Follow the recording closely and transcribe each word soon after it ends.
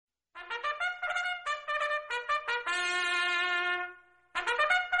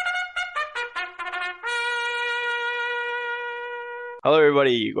Hello,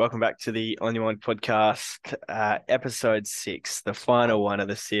 everybody. Welcome back to the OnYaMind podcast, episode 6, the final one of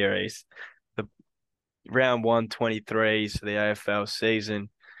the series, the round 123s for the AFL season.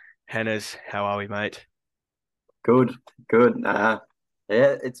 Hannah's, how are we, mate? Good, good. Yeah,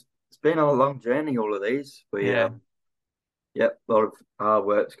 it's been a long journey, all of these. Yeah, Yep, a lot of hard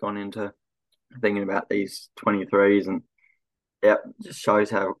work's gone into thinking about these 23s, and yep, just shows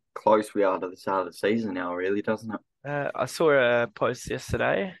how close we are to the start of the season now, really, doesn't it? I saw a post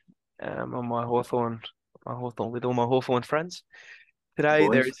yesterday on my Hawthorn with all my Hawthorn friends. The Today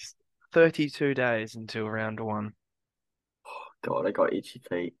there boys. is 32 days until round one. God, I got itchy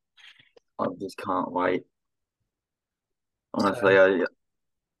feet. I just can't wait. So, Honestly,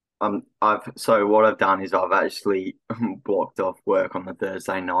 I've so what I've done is I've actually blocked off work on the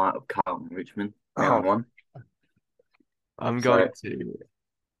Thursday night of Carlton Richmond oh, round one. I'm So going to,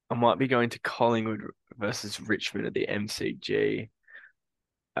 I might be going to Collingwood versus Richmond at the MCG.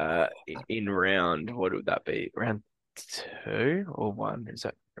 In round, what would that be? Round two or one? Is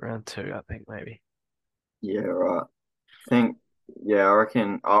that round two? I think maybe. yeah, right. Think, yeah, I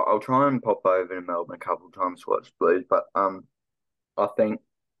reckon I'll try and pop over to Melbourne a couple of times to watch Blues, but I think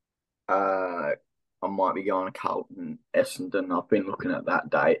I might be going to Carlton Essendon. I've been looking at that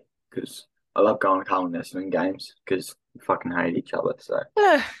date because I love going to Carlton Essendon games because we fucking hate each other. So,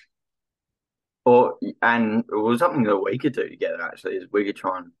 Eh, and it was something that we could do together actually is we could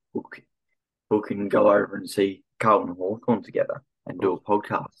try and book and go over and see Carlton and Hawthorn together and do oh, a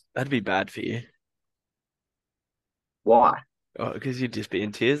podcast. that'd be bad for you. Why? Oh, because you'd just be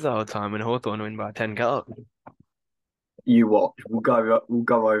in tears the whole time when Hawthorn win by 10 goals. You watch. We'll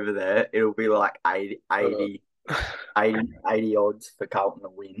go over there. It'll be like Uh, 80 odds for Carlton to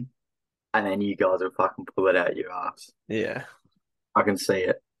win, and then you guys will fucking pull it out your ass. yeah. I can see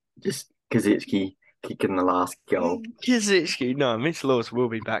it. Just Kaczynski kicking the last goal. Kizicki, no, Mitch Lewis will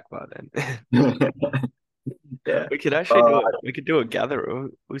be back by then. Yeah. We could actually Uh, do it. We could do a gather.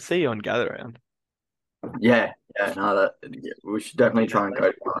 We'll see you on gather round. yeah. Yeah. No, yeah, we should definitely try and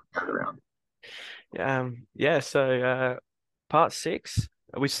go around. Yeah. So, part six.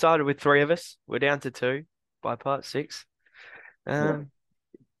 We started with three of us. We're down to two by part six. Yeah. Um,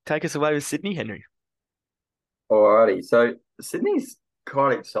 Take us away with Sydney, Henry. Alrighty. So Sydney's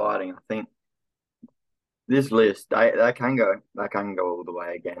quite exciting. I think this list they can go all the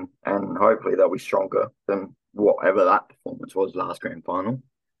way again, and hopefully they'll be stronger than whatever that performance was last grand final.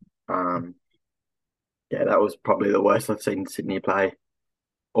 Um, yeah, that was probably the worst I've seen Sydney play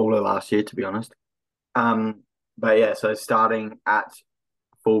all of last year, to be honest. But yeah, so starting at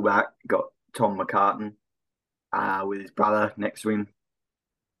fullback, got Tom McCartan with his brother next to him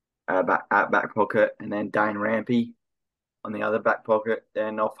back pocket, and then Dane Rampy on the other back pocket.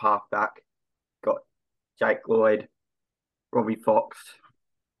 Then off half back, got Jake Lloyd, Robbie Fox,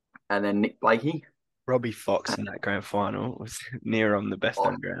 and then Nick Blakey. Robbie Fox And in that grand final was near on the best I,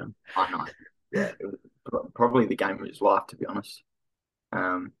 on ground. I know, yeah, it was probably the game of his life, to be honest.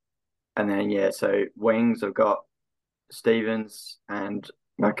 Um, and then yeah, so wings I've got Stevens and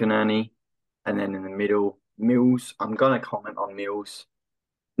McInerney, and then in the middle Mills. I'm gonna comment on Mills.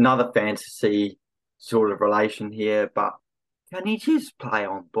 Another fantasy sort of relation here, but can he just play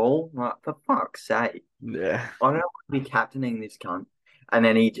on ball? Like, for fuck's sake. Yeah. I don't want to be captaining this cunt. And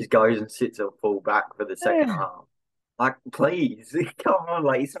then he just goes and sits at full back for the second Eh. half. Like, please, come on,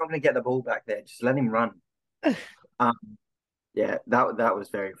 like he's not going to get the ball back there. Just let him run. Um, yeah, that was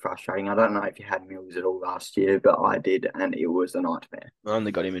very frustrating. I don't know if you had Mills at all last year, but I did, and it was a nightmare. I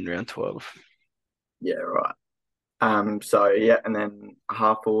only got him in round 12. Yeah, right. So yeah, and then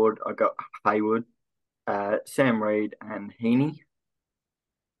half forward, I got Hayward, Sam Reed, and Heaney.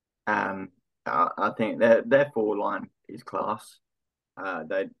 Um, I think their forward line is class.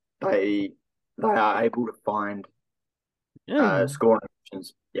 They they they are able to find Yeah. scoring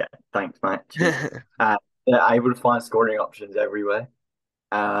options. Yeah, thanks, mate. Cheers. Uh, they're able to find scoring options everywhere.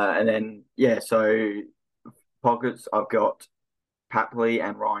 And then yeah, so pockets I've got Papley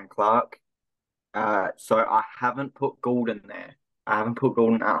and Ryan Clark. So I haven't put Gordon there. I haven't put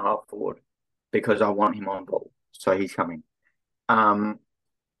Gordon at half forward because I want him on ball. So he's coming. Um,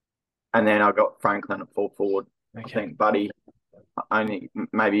 and then I got Franklin at full forward. I Okay. think Buddy only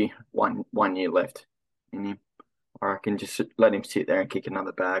maybe one year left in him. Or I can just let him sit there and kick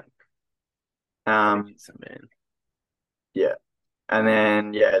another bag. Um, So, man. yeah, and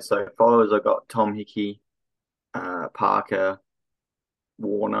then yeah, so followers I got Tom Hickey, Parker,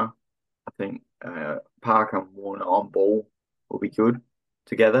 Warner. I think Parker and Warner on ball will be good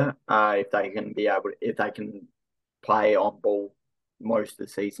together. If they can if they can play on ball most of the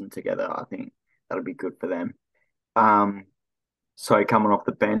season together, I think that'll be good for them. Um, So coming off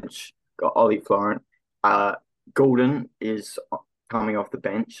the bench, got Ollie Florent. Uh, Gordon is coming off the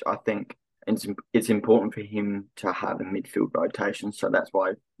bench. I think it's important for him to have a midfield rotation, so that's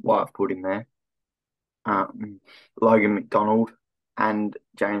why I've put him there. Um, Logan McDonald and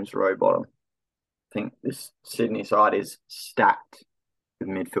James Rowbottom. I think this Sydney side is stacked with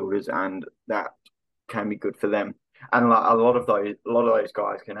midfielders, and that can be good for them. And like a lot of those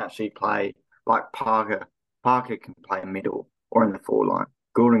guys can actually play. Like Parker, Parker can play middle or in the forward line.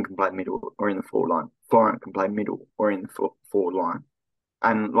 Gordon can play middle or in the forward line. Florent can play middle or in the forward line.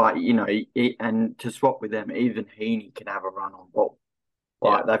 And like and to swap with them, even Heaney can have a run on ball. Yeah.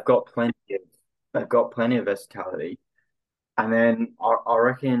 Like they've got plenty of versatility. And then I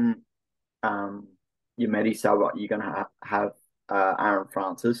reckon your Medi sub you're gonna have Aaron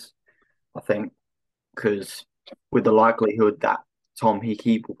Francis. I think because with the likelihood that Tom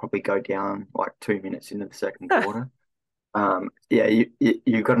Hickey will probably go down like 2 minutes into the second quarter. Yeah,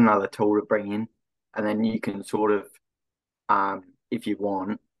 you've got another tool to bring in, and then you can sort of, if you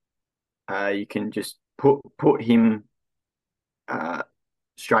want, you can just put him uh,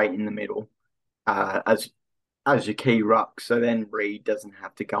 straight in the middle as your key ruck. So then Reed doesn't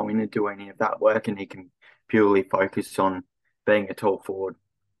have to go in and do any of that work, and he can purely focus on being a tall forward.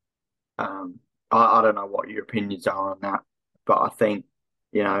 Um, I don't know what your opinions are on that, but I think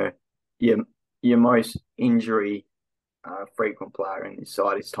you know your your most injury frequent player in this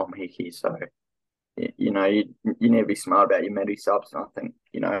side is Tom Hickey. So you need to be smart about your medi subs. And I think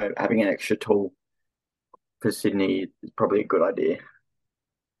having an extra tool for Sydney is probably a good idea.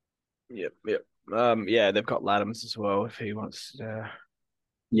 Yep. Yep. Yeah, they've got Laddams as well if he wants to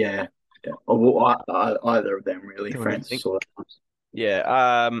Yeah, yeah. Or well, either of them really, do anything. Francis or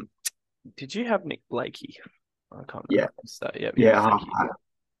Yeah. Did you have Nick Blakey? I can't yeah, remember. That. Yep, you had yeah, Blakey.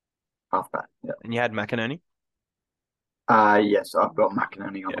 half back. Yeah. And you had McInerney? Yes, I've got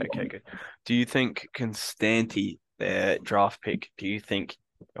McInerney on Yeah, the okay, wing. good. Do you think Constanti, their draft pick, do you think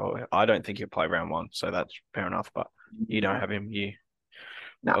I don't think he'll play round one, so that's fair enough, but you don't No, have him, you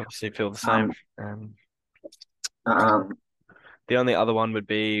no. obviously feel the same. Um, Um, um, the only other one would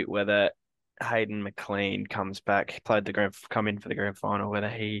be whether Hayden McLean comes back. He played come in for the grand final, whether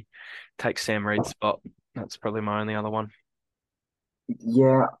he takes Sam Reid's spot. That's probably my only other one.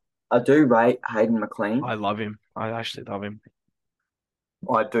 yeah, I do rate Hayden McLean. I love him. I actually love him.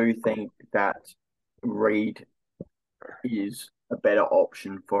 I do think that Reed is a better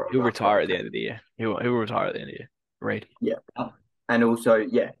option for a He'll ruck retire at the rotation. end of the year. He'll retire at the end of the year. Reid. Yeah. And also,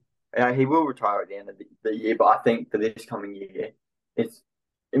 yeah, he will retire at the end of the year, but I think for this coming year, it's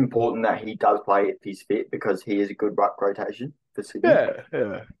important that he does play if he's fit because he is a good ruck rotation for Sydney. Yeah,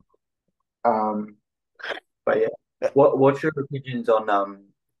 yeah. Um, but yeah, what's your opinions on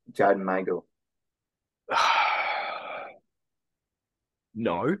Jaden Magle?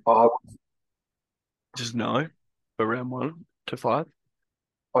 No, Oh, just no for round 1 to 5.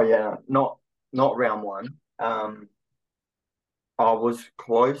 oh yeah, not round one. I was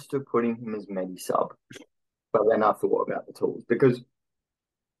close to putting him as medi sub, but then I thought about the tools because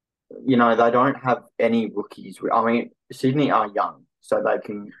they don't have any rookies. I mean, Sydney are young, so they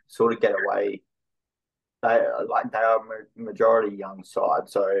can sort of get away. They are majority young side,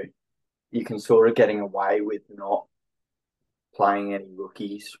 so you can sort of getting away with not playing any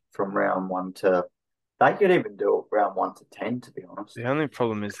rookies from round one to. They could even do it round 1 to 10, to be honest. The only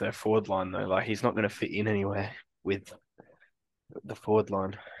problem is their forward line, though. Like, he's not going to fit in anywhere with the forward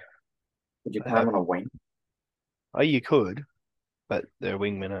line. Would you They play him have, on a wing oh, you could, but their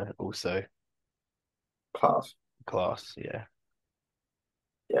wingmen are also class? class. Yeah,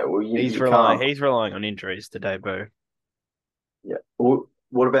 Yeah, well, you can't. He's relying on injuries to debut. Yeah. Well,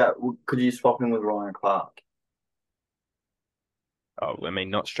 what about? Could you swap him with Ryan Clark? Oh, I mean,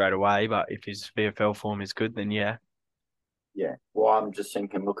 not straight away, but if his VFL form is good, then yeah. Yeah. Well, I'm just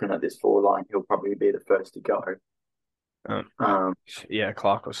thinking, looking at this forward line, he'll probably be the first to go. Um, Um, yeah,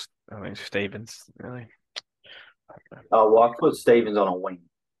 Clark was. I mean, Stevens really. oh, well, I put Stevens on a wing.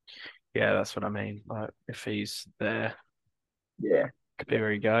 Yeah, that's what I mean. Like, if he's there, Yeah. could be Yeah.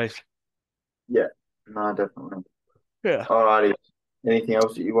 where he goes. Yeah. No, definitely. Yeah. Alrighty. Anything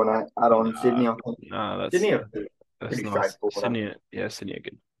else that you want to add on Nah, Sydney? I think nah, Sydney are that's pretty nice. straightforward. I Sydney, think. yeah, Sydney are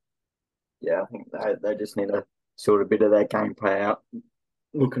good. Yeah, I think they just need to sort a bit of their gameplay out.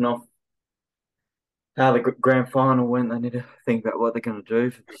 Looking off how the grand final went, they need to think about what they're going to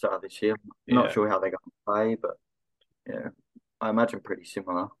do for the start of this year. Not Yeah. sure how they're going to play, but yeah, I imagine pretty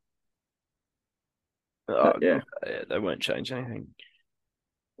similar. Oh, Yeah, yeah, they won't change anything.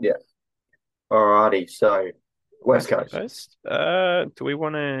 yeah. Alrighty, so West West Coast. Coast. Do we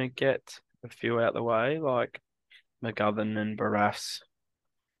want to get a few out the way? Like, McGovern and Barras,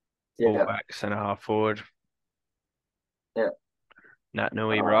 Yeah, fullback, centre half forward. yeah. Nat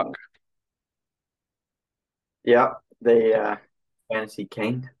Nui Um, Ruck, yeah, the fantasy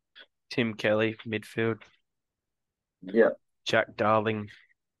king. Tim Kelly, midfield. Yeah, Jack Darling,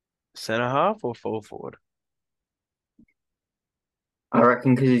 centre half or full forward? I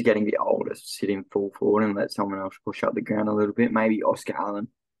reckon because he's getting a bit older, sit him full forward and let someone else push up the ground a little bit. Maybe Oscar Allen,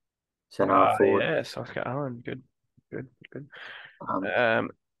 centre half Ah, forward. yes, Oscar Allen. Good, good, good. Um,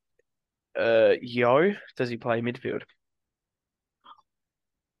 Um, Yo, does he play midfield?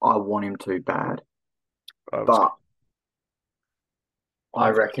 I want him too bad, I was, but I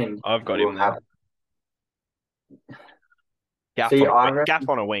I've, reckon I've got we'll him there. have. Gaff See, on a I wing. Gaff reckon,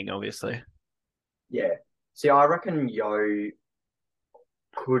 on a wing, obviously. yeah. See, I reckon Yo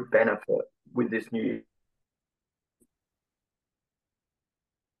could benefit with this new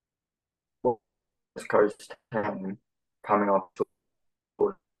West Coast team coming off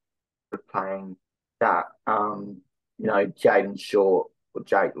sort of playing that. Jaden Short or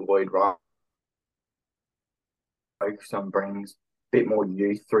Jake Lloyd, right? Focus on brings a bit more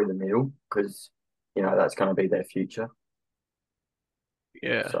youth through the middle because that's going to be their future.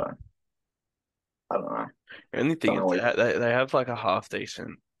 Yeah. So I don't know. The only thing Don't is know what. they have like a half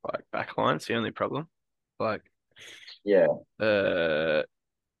decent like back line. It's the only problem. Like Yeah, uh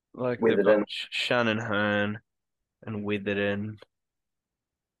like with they've it got and Shannon Hearn and Witherden,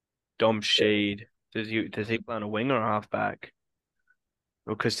 Dom Sheed. Does he play on a wing or a half back?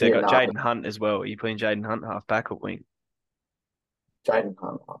 Because they yeah, got no, Jaden Hunt as well. Are you playing Jaden Hunt half back or wing? Jaden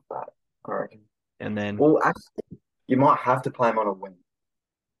Hunt like that. I reckon. And then Well, actually, you might have to play him on a wing.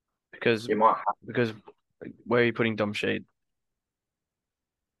 because You might have. because where are you putting Dom Sheed?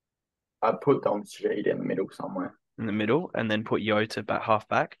 I'd put Dom Street in the middle somewhere. In the middle, and then put Yo to back half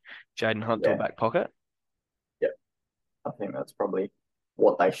back, Jaden Hunt to a Yeah, back pocket. yeah. I think that's probably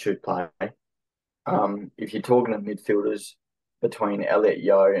what they should play. If you're talking to midfielders between Elliot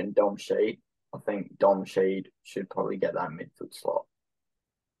Yeo and Dom Sheed, I think Dom Sheed should probably get that midfield slot.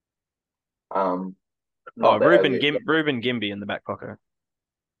 Um, Oh, Not that Elliot Yeo. Ruben Gimby in the back pocket.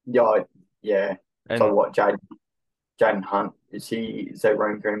 Yeah, yeah. So And what, Jaden Hunt, is there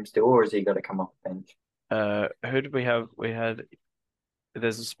room for him still or is he got to come off the bench? who did we have? We had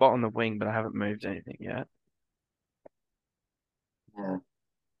there's a spot on the wing, but I haven't moved anything yet. Yeah.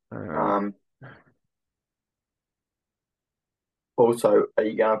 Uh, Um, Also, are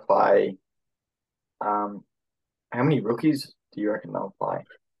you going to play? Um, how many rookies do you reckon they'll play?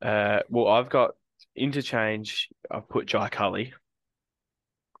 well, I've got interchange. I've put Jai Cully.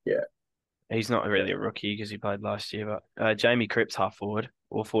 Yeah, He's not yeah. really a rookie because he played last year, but Jamie Cripps half forward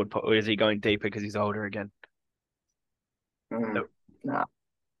or forward, or is he going deeper because he's older again? Mm, Nope. nah.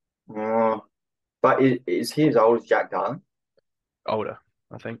 Oh, but is he as old as Jack Darling? Older,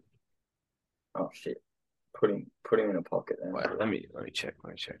 I think. Oh shit. Put him in a pocket then. Wait, let me check.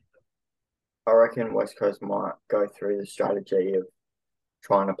 Let me check. I reckon West Coast might go through the strategy of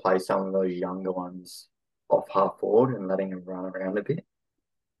trying to play some of those younger ones off half forward and letting them run around a bit.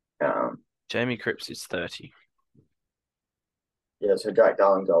 Um, Jamie Cripps is 30. yeah, so Jack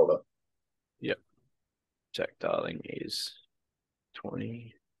Darling's older. Yep. Jack Darling is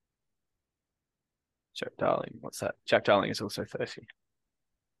 20. Jack Darling, what's that? Jack Darling is also 30.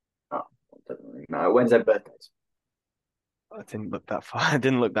 Oh, doesn't really matter. When's their birthdays? I didn't look that far. I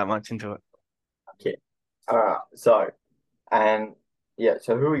didn't look that much into it. Okay. All right. And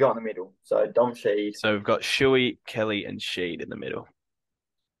so who we got in the middle? So Dom Sheed. So we've got Shuey, Kelly, and Sheed in the middle.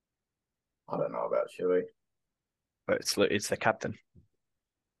 I don't know about Shuey. But it's the captain.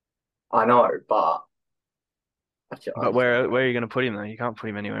 I know, but actually, I But just don't where are you going to put him though? You can't put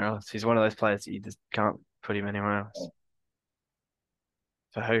him anywhere else. He's one of those players that you just can't put him anywhere else. know.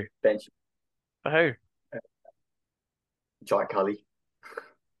 For who? Bench For who? Jai Cully,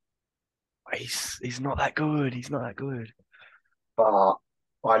 He's not that good. He's not that good. but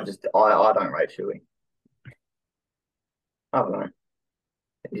I don't rate Shuey. I don't know.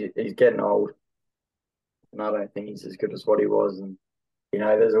 He's getting old, and I don't think he's as good as what he was. And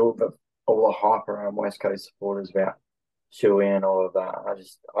there's all the hype around West Coast supporters about Shuey and all of that.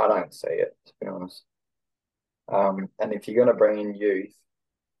 I don't see it, to be honest. And if you're going to bring in youth,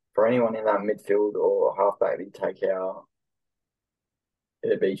 for anyone in that midfield or halfback that you take out,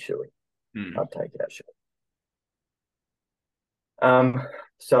 it'd be Shuey. Hmm. I'd take out Shuey.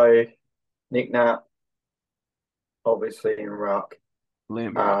 So Nick Nat, obviously in ruck.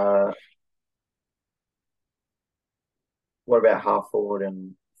 Liam Rock. Uh, what about half forward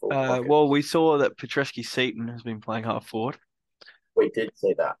and full pocket? Well, we saw that Petreski Seaton has been playing half forward. We did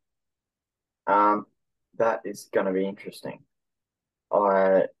see that. Um, that is going to be interesting.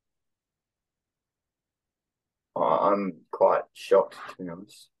 I I'm quite shocked, to be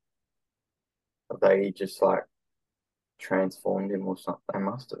honest. They just like transformed him or something. They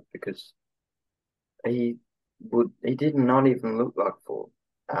must have, because he he did not even look like Ford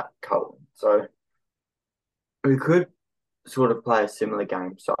at Colton. So we could sort of play a similar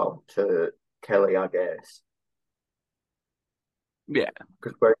game style to Kelly, I guess. Yeah.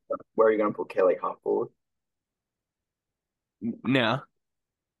 Because where are you going to put Kelly, half forward? Now,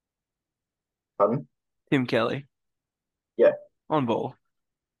 Pardon? Tim Kelly Yeah, on ball.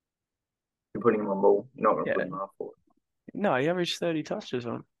 you're putting him on ball. You're not going to put Yeah. him half forward. No, he averaged 30 touches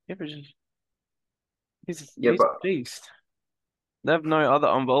on. He averages. Yeah, He's a beast. They have no other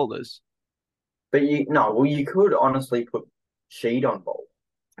on bowlers. but you no, well, you could honestly put Sheed on ball,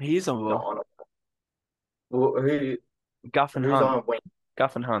 He is on not ball. on a. Well, Guff and who's Hunt. on a wing?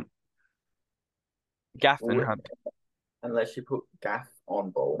 Guff and Hunt. Gaff and Well, Hunt. unless you put Gaff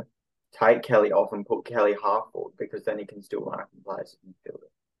on ball, take Kelly off and put Kelly half forward because then he can still run up and play as a midfielder.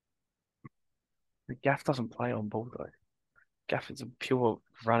 Gaff doesn't play on ball though. Gaff is a pure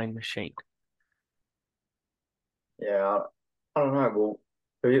running machine. Yeah, I don't know. Well,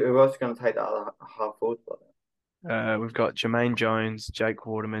 who else is going to take the other half forward spot? We've got Jermaine Jones, Jake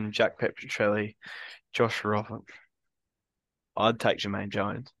Waterman, Jack Petrocelli, Josh Rotham. I'd take Jermaine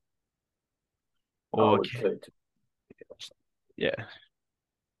Jones. I Or would too. yeah,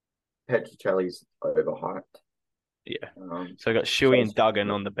 Petrocelli's overhyped. yeah. So I got So Shuey and Duggan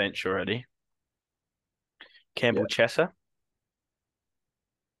on the bench already. yeah. Campbell Chesser,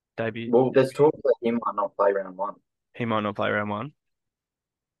 debut. Well, there's talk that he might not play round one. He might not play round one.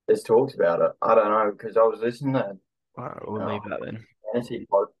 There's talks about it. I don't know because I was listening to All right, we'll uh, leave that then. fantasy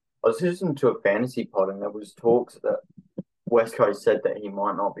pod. I was listening to a fantasy pod and there was talks that West Coast said that he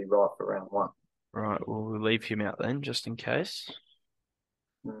might not be right for round one. Right, we'll leave him out then, just in case.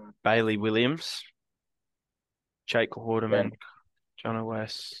 Mm. Bailey Williams, Jake Yeah. Waterman, John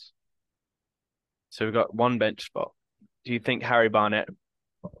West. So we've got one bench spot. Do you think Harry Barnett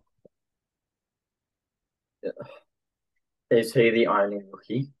Is he the only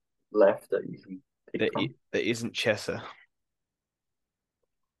rookie left that you can pick from? that isn't Chesser?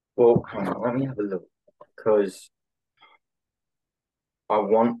 Well, hang on, let me have a look because I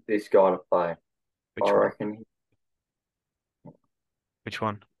want this guy to play. I Which one? reckon Which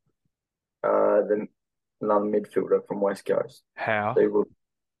one? the another midfielder from West Coast. Howe, They will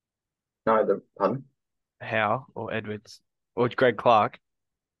no the pardon? Howe or Edwards or Greg Clark?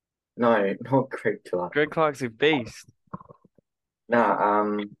 No, not Craig Clark. Greg Clark's a beast.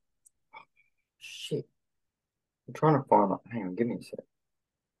 Nah, shit. I'm trying to find it. Hang on, give me a sec.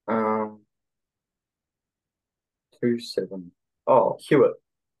 Um 2-7. Oh, Hewitt.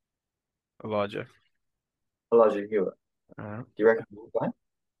 Elijah. Elijah Hewitt. Uh, Do you reckon he'll play?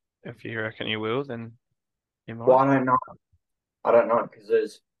 if you reckon you will, then you Well, might. I don't know. I don't know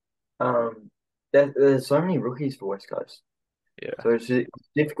because um there's so many rookies for West Coast. Yeah, So it's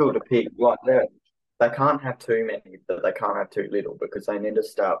difficult to pick. Like they can't have too many, but they can't have too little because they need to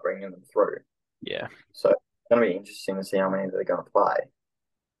start bringing them through. yeah. So it's going to be interesting to see how many they're going to play.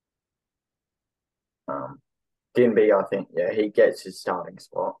 Dinby, I think, yeah, he gets his starting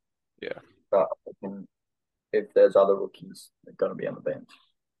spot. Yeah. But if there's other rookies, they're going to be on the bench.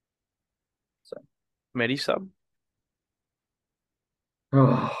 So Medi sub.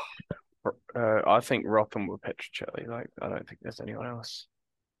 oh, I think Rotham or Petrocelli. Like, I don't think there's anyone else.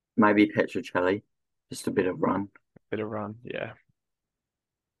 maybe Petrocelli, just a bit of run. Bit of run, yeah.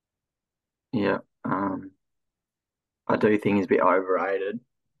 Yeah. I do think he's a bit overrated,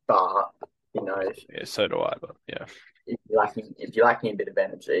 but you know, Yeah, so do I, but yeah. if you're lacking a bit of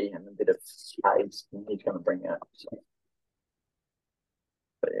energy and a bit of pace, then he's going to bring it. So,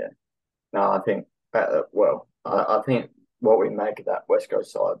 but yeah, no, I think I think what we make of that West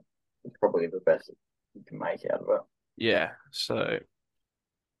Coast side is probably the best you can make out of it. Yeah. So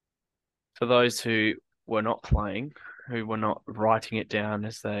for those who were not playing, who were not writing it down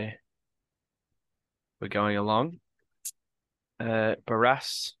as they were going along,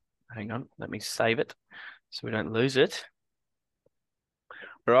 Barras, hang on, let me save it so we don't lose it.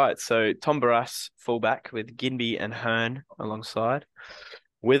 All right, so Tom Barras, fullback with Ginby and Hearn alongside.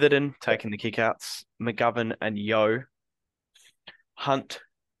 Witherden taking the kickouts. McGovern and Yo. Hunt,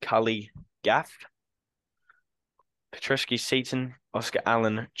 Cully, Gaff. Petreski, Seaton, Oscar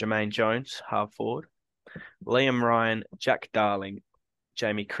Allen, Jermaine Jones, half forward. Liam Ryan, Jack Darling,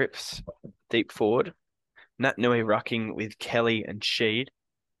 Jamie Cripps, deep forward. Nat Nui rucking with Kelly and Sheed.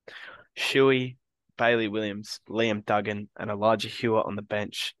 Shuey, Bailey Williams, Liam Duggan, and Elijah Hewitt on the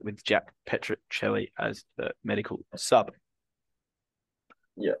bench with Jack Petrocelli as the medical sub.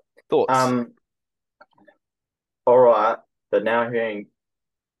 Yeah. Thoughts? All right. But now hearing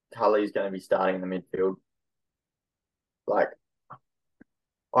Cully's going to be starting in the midfield, like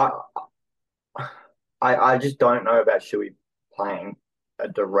I I just don't know about Shuey playing a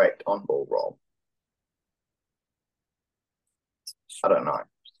direct on ball role. I don't know.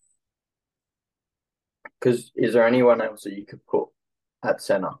 Because is there anyone else that you could put at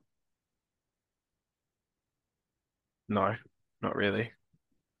centre? No, not really.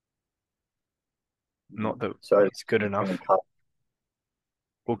 Not that So he's good he's going enough. to cut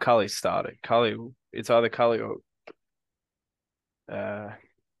Well, Cully started. Cully, it's either Cully or Shuey.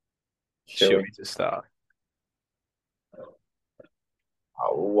 Shuey to start.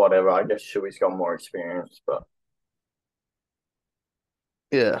 Oh, whatever. I guess Shuey's got more experience, but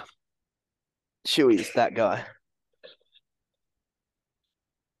Yeah, Shuey's that guy.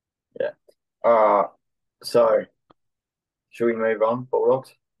 yeah. So should we move on,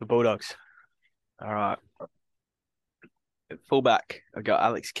 Bulldogs? The Bulldogs. All right. At fullback, I've got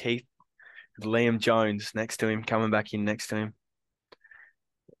Alex Keith with Liam Jones next to him, coming back in next to him.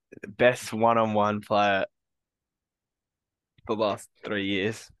 The best one-on-one player for the last 3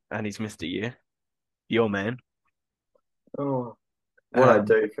 years, and he's missed a year. Your man. Oh, what I Um,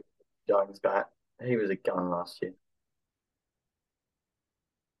 do for Jones back. He was a gun last year.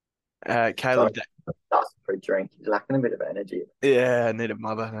 So Caleb. that's for a drink. He's lacking a bit of energy. Yeah, I need a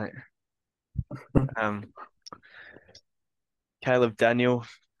mother, mate. Caleb Daniel,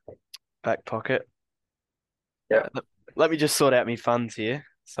 back pocket. Yeah. Let me just sort out my funds here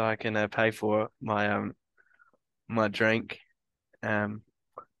so I can pay for my drink. Then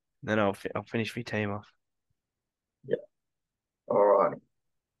I'll finish my team off. Yeah. All right.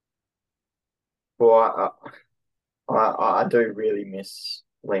 Well, I do really miss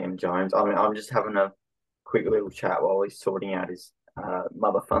Liam Jones. I mean, I'm just having a quick little chat while he's sorting out his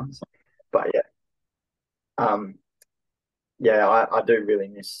mother funds. But yeah, um, yeah, I do really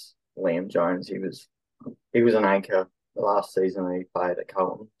miss Liam Jones. He was an anchor the last season that he played at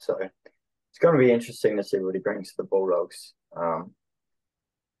Carlton. So it's going to be interesting to see what he brings to the Bulldogs.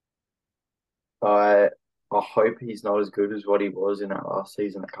 I I hope he's not as good as what he was in that last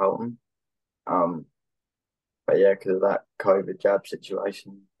season at Carlton. Um, but yeah, because of that COVID jab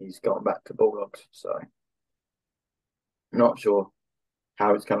situation, he's gone back to Bulldogs. So not sure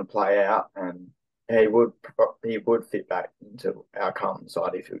how it's going to play out, and he would he would fit back into our Carlton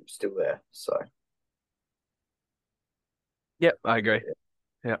side if he was still there. So Yep, I agree.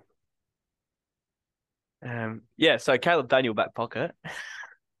 Yeah. Yeah, so Caleb Daniel back pocket.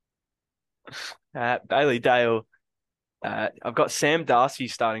 Bailey Dale. I've got Sam Darcy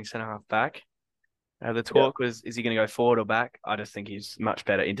starting centre half back. The yeah, talk was, is he going to go forward or back? I just think he's much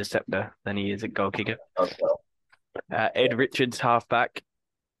better interceptor than he is a goal kicker. as well. Ed Richards half back.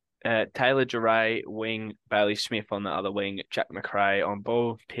 Taylor Duray wing. Bailey Smith on the other wing. Jack McRae on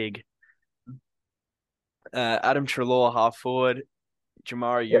ball. Pig. Adam Treloar half forward.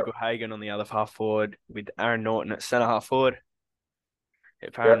 Jamara Yeah, Ugle-Hagan on the other half forward with Aaron Norton at centre half forward.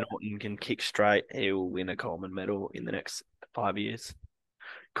 If yeah, Aaron Norton can kick straight, he will win a Coleman medal in the next 5 years.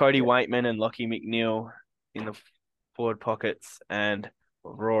 Cody yeah, Waitman and Lockie McNeil in the forward pockets, and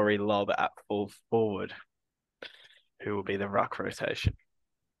Rory Lobb at full forward, who will be the ruck rotation.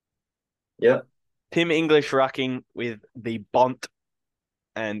 yeah. Tim English rucking with the Bont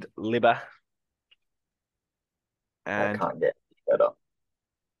and Libba. That And can't get better.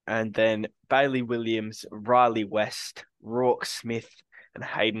 and then Bailey Williams, Riley West, Rourke Smith, and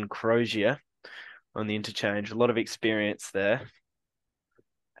Hayden Crozier on the interchange. A lot of experience there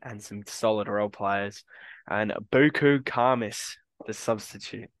and some solid role players. And Buku Karmis, the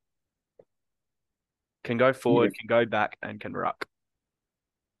substitute. Can go forward, You can go back, and can ruck.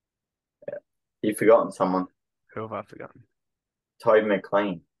 you've forgotten someone. Who have I forgotten? Toby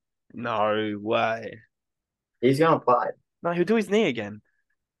McLean. No way. He's going to play. No, he'll do his knee again.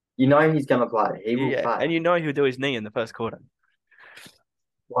 You know he's going to play. He will Yeah, play. and you know he'll do his knee in the first quarter. He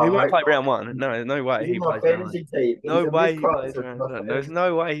Well, I won't hope play not. round one. No, no way He's in he my plays round one. fantasy team. He's No a way he misprice plays of round my one. There's fantasy.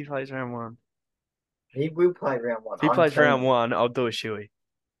 no way he plays round one. He will play round one. If he I'm plays telling round you. one, I'll do a shoey.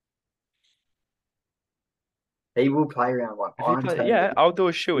 He will play round one. If he I'm play, telling yeah, you. I'll do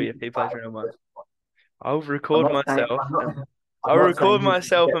a He shoey if will he play plays round one. round one. I'll I'm record not saying myself I'm not and I'm I'll not saying record he will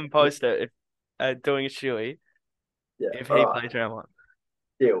myself get and post it if doing a shoey yeah, if all he right. plays round one.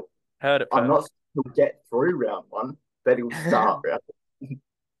 Deal. Heard it I'm first. not saying he'll get through round one, but he'll start round.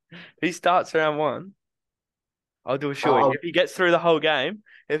 He starts round one. I'll do a shoey. Uh, If he gets through the whole game,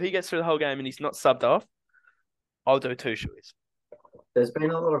 and he's not subbed off, I'll do two shoeys. there's been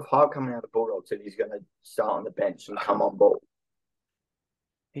a lot of hype coming out of Bulldogs that he's going to start on the bench and come on ball.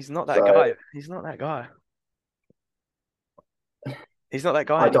 He's not that So guy. He's not that guy. He's not that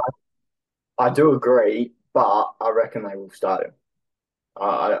guy I anymore. don't, I do agree, but I reckon they will start him.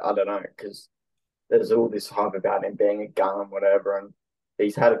 I don't know because there's all this hype about him being a gun and whatever, and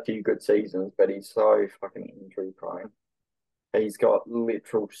he's had a few good seasons, but he's so fucking injury prone. He's got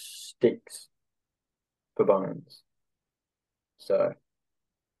literal sticks for bones. So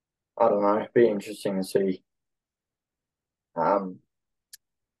I don't know. It'd be interesting to see. Um,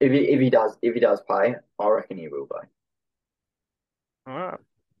 if he does play, I reckon he will play. All right.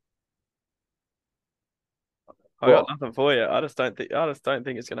 I got Well, nothing for you. I just don't think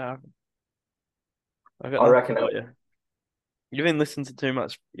it's gonna happen. I got I nothing reckon. for you. You've been listening to too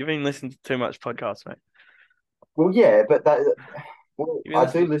much. You've been listening to too much podcasts, mate. Well, yeah, but that. Well, You've been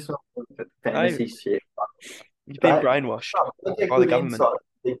I do listening. listen to No, fantasy shit. you've been That brainwashed they get by the good government. insight.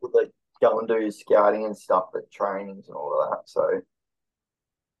 People that go and do scouting and stuff at trainings and all of that. So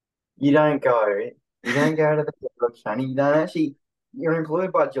you don't go. You don't go to the training. You don't actually. You're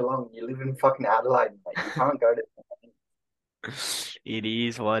employed by Geelong. You live in fucking Adelaide, mate. You can't go to. It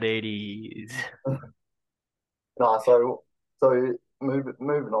is what it is. No,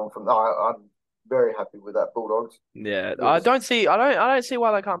 moving on from that, I'm very happy with that Bulldogs. Yeah, I Looks, don't see. I don't see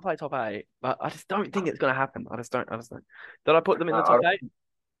why they can't play top eight. But I just don't think it's gonna happen. I just don't. I just don't. Did I put them in the top I, eight?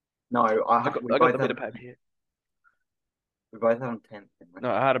 no, we I got both the bit have of paper here. them 10th, didn't we?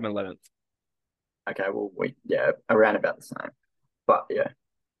 No, I had them 11th. Okay, well we yeah around about the same, but yeah,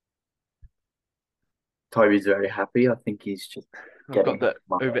 Toby's very happy. I think he's just I've got getting the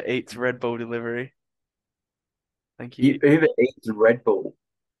my Uber Eats Red Bull delivery. Thank you you. Uber eats Red Bull. Are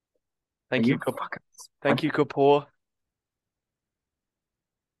Thank you. you fucking Thank you, Kapoor.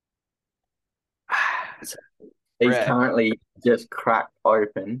 He's Rare. currently just cracked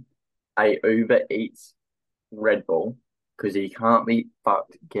open a Uber Eats Red Bull because he can't be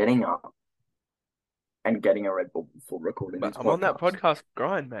fucked getting up and getting a Red Bull before recording But this I'm on that podcast. podcast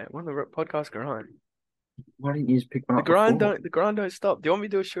grind, mate. I'm on the podcast grind. Why didn't you just pick one up before? The grind don't stop. Do you want me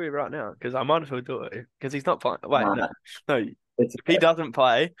to do a shoey right now? Because I might as well do it. Because he's not playing. Wait, Nah, no, no. If it's he okay. doesn't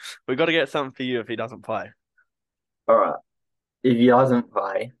play, we've got to get something for you. If he doesn't play, All right. If he doesn't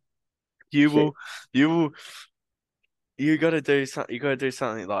play, you will, shit. you will, you got to do something. You got to do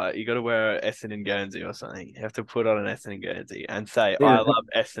something like you got to wear a Essendon Guernsey or something. You have to put on an Essendon Guernsey and say, See "I the, love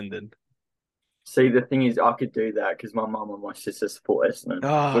thing, Essendon." the thing is, I could do that because my mum and my sister support Essendon.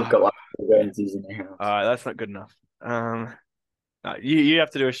 We've got Oh, like Guernseys in the all house. right, that's not good enough. No, you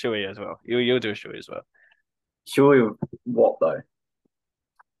have to do a shoey as well. You'll do a shoey as well. Sure, what though?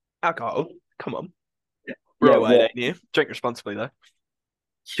 Alcohol, come on. Yeah, Bro, what? 18 here. Drink responsibly though.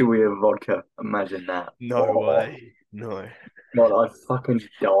 Chewy of vodka. Imagine that. No Oh, way. No. God, I'd fucking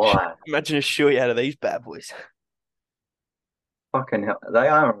die. Imagine a shoey out of these bad boys. Fucking hell. They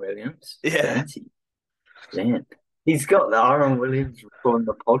Aaron Williams. Yeah. Fancy. Damn. He's got the Aaron Williams on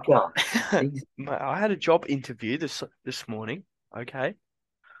the podcast. He's Mate, I had a job interview this morning. Okay.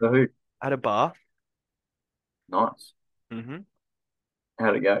 the who? At a bar. Nice. Mm-hmm.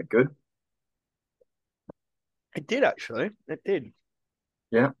 How'd it go? Good? It did actually. It did.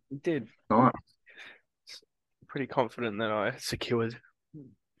 Yeah. It did. Nice. Pretty confident that I secured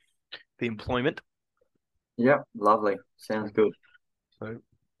the employment. Yeah. Lovely. Sounds good. So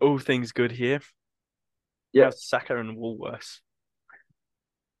all things good here. Yeah. How's Saka and Woolworths?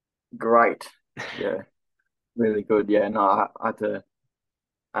 Great. Yeah. Really good. Yeah. No, I had to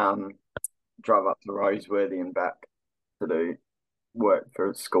um drive up to Roseworthy and back to do work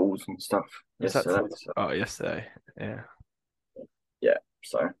for schools and stuff Is that yesterday. So, oh yesterday? Yeah. yeah.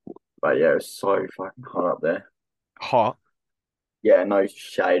 So, but yeah, it's so fucking hot up there. Hot. Yeah. No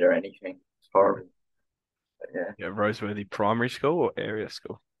shade or anything. It's horrible. But yeah. Yeah, Roseworthy Primary School or area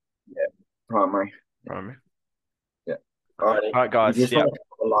school? Yeah. Primary. Primary. Yeah. All right. All right, You guys. just Yeah, want to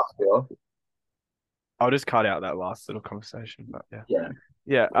the last bit off? I'll just cut out that last little conversation. But yeah, Yeah.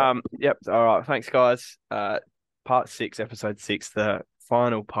 yeah. Yeah. Yep. All right. Thanks, guys. Part 6, episode 6, the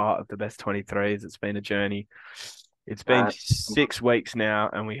final part of the best 23s. It's been a journey. It's been Uh, 6 weeks now,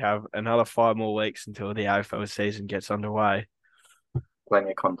 and we have another 5 more weeks until the AFL season gets underway.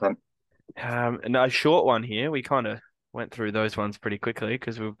 Plenty of content. And a short one here. We kind of went through those ones pretty quickly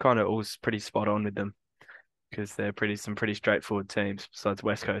because we were kind of all pretty spot on with them because they're some pretty straightforward teams besides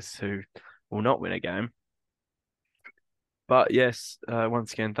West Coast who will not win a game. But yes,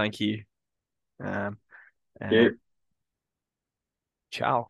 once again, thank you. Yeah. And ciao.